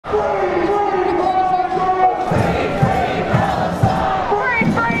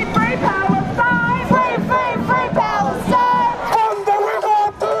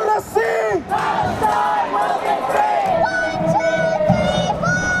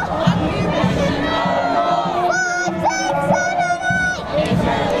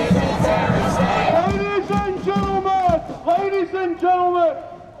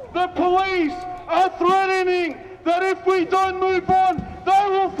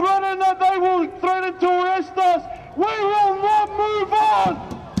We will not move on.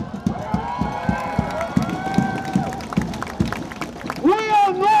 We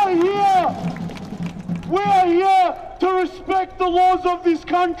are not here. We are here to respect the laws of this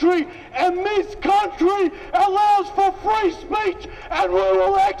country, and this country allows for free speech, and we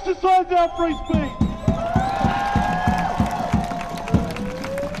will exercise our free speech.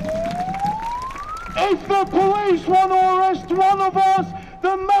 If the police want to arrest one of us,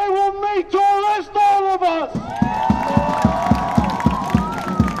 then they will need to arrest all of us.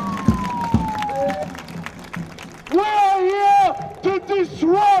 We are here to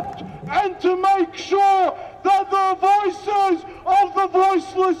disrupt and to make sure that the voices of the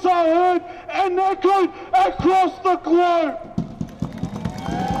voiceless are heard and echoed across the globe.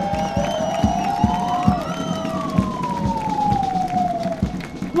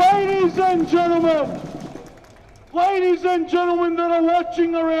 Ladies and gentlemen that are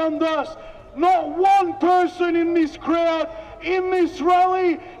watching around us, not one person in this crowd, in this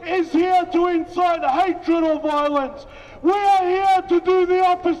rally, is here to incite hatred or violence. We are here to do the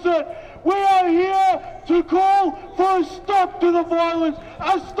opposite. We are here to call for a stop to the violence,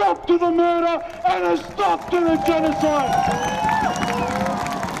 a stop to the murder, and a stop to the genocide.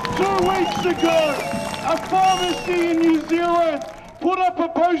 2 weeks ago, a pharmacy in New Zealand put up a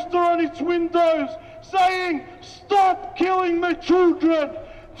poster on its windows saying, "Stop killing the children."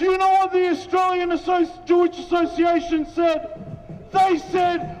 Do you know what the Australian Jewish Association said? They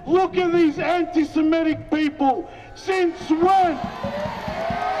said, "Look at these anti-Semitic people. Since when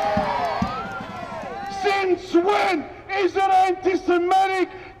is it anti-Semitic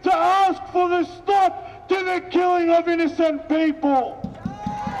to ask for the stop to the killing of innocent people?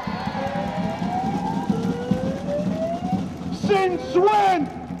 Since when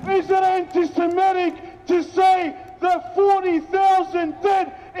is it anti-Semitic to say that 40,000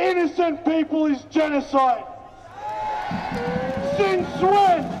 dead innocent people is genocide? Since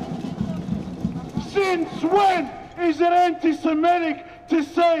when is it anti-Semitic to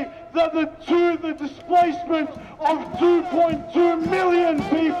say that the displacement of 2.2 million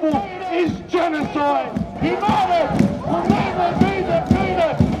people is genocide? United will never be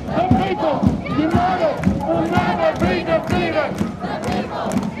defeated. The people united will never be defeated. The people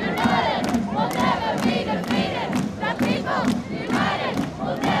united will never be defeated. The people united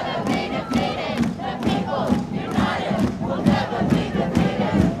will never be defeated. The people united will never be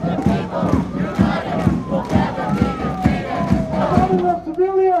defeated. The people united will never be defeated. Bombing of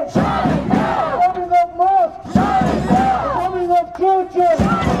civilians! Shut it down! Bombing of mosques! Shut it down! Bombing of churches!